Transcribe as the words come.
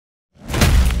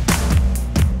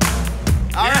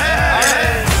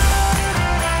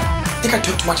think I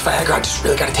took too much Viagra. I just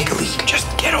really gotta take a leak. Just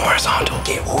get horizontal.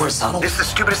 Get horizontal? This is the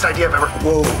stupidest idea I've ever...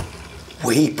 Whoa.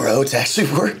 Wait, bro, it's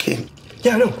actually working.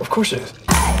 Yeah, no, of course it is.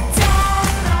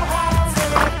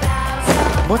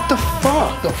 What the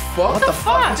fuck? What the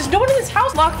fuck? Does no one in this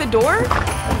house lock the door?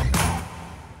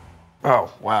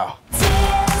 Oh, wow.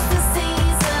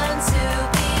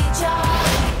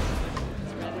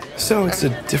 So it's a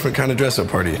different kind of dress-up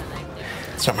party.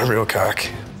 It's not my real cock.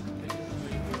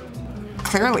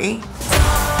 Clearly.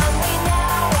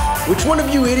 Which one of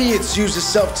you idiots uses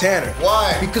self-tanner?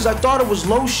 Why? Because I thought it was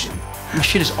lotion. My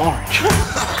shit is orange.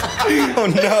 Oh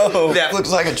no. That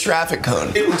looks like a traffic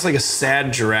cone. It looks like a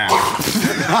sad giraffe.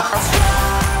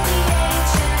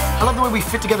 I love the way we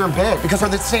fit together in bed because we're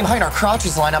the same height. Our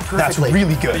crotches line up perfectly. That's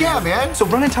really good. Yeah, man. So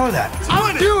run and tell her that.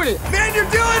 I'm doing it! Man, you're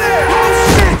doing it! Oh,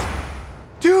 shit!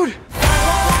 Dude!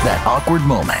 That awkward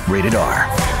moment. Rated R.